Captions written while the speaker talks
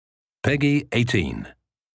Peggy 18.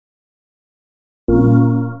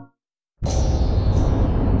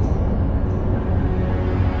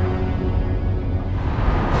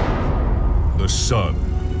 The son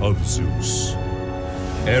of Zeus.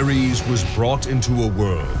 Ares was brought into a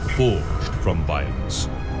world forged from violence.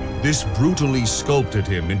 This brutally sculpted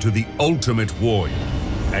him into the ultimate warrior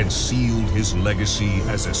and sealed his legacy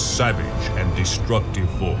as a savage and destructive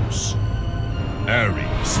force.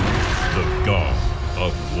 Ares, the god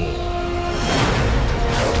of war.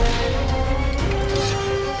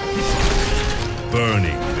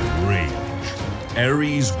 Burning with rage,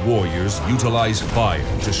 Ares warriors utilize fire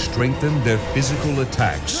to strengthen their physical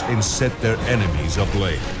attacks and set their enemies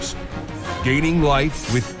ablaze. Gaining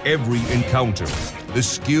life with every encounter, the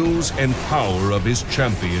skills and power of his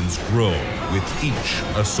champions grow with each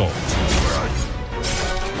assault.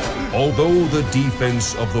 Although the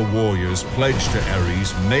defense of the warriors pledged to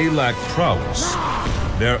Ares may lack prowess,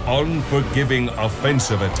 their unforgiving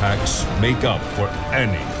offensive attacks make up for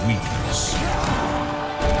any weakness.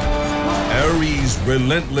 Ares'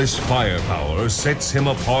 relentless firepower sets him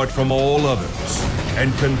apart from all others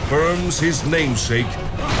and confirms his namesake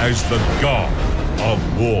as the god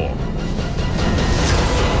of war.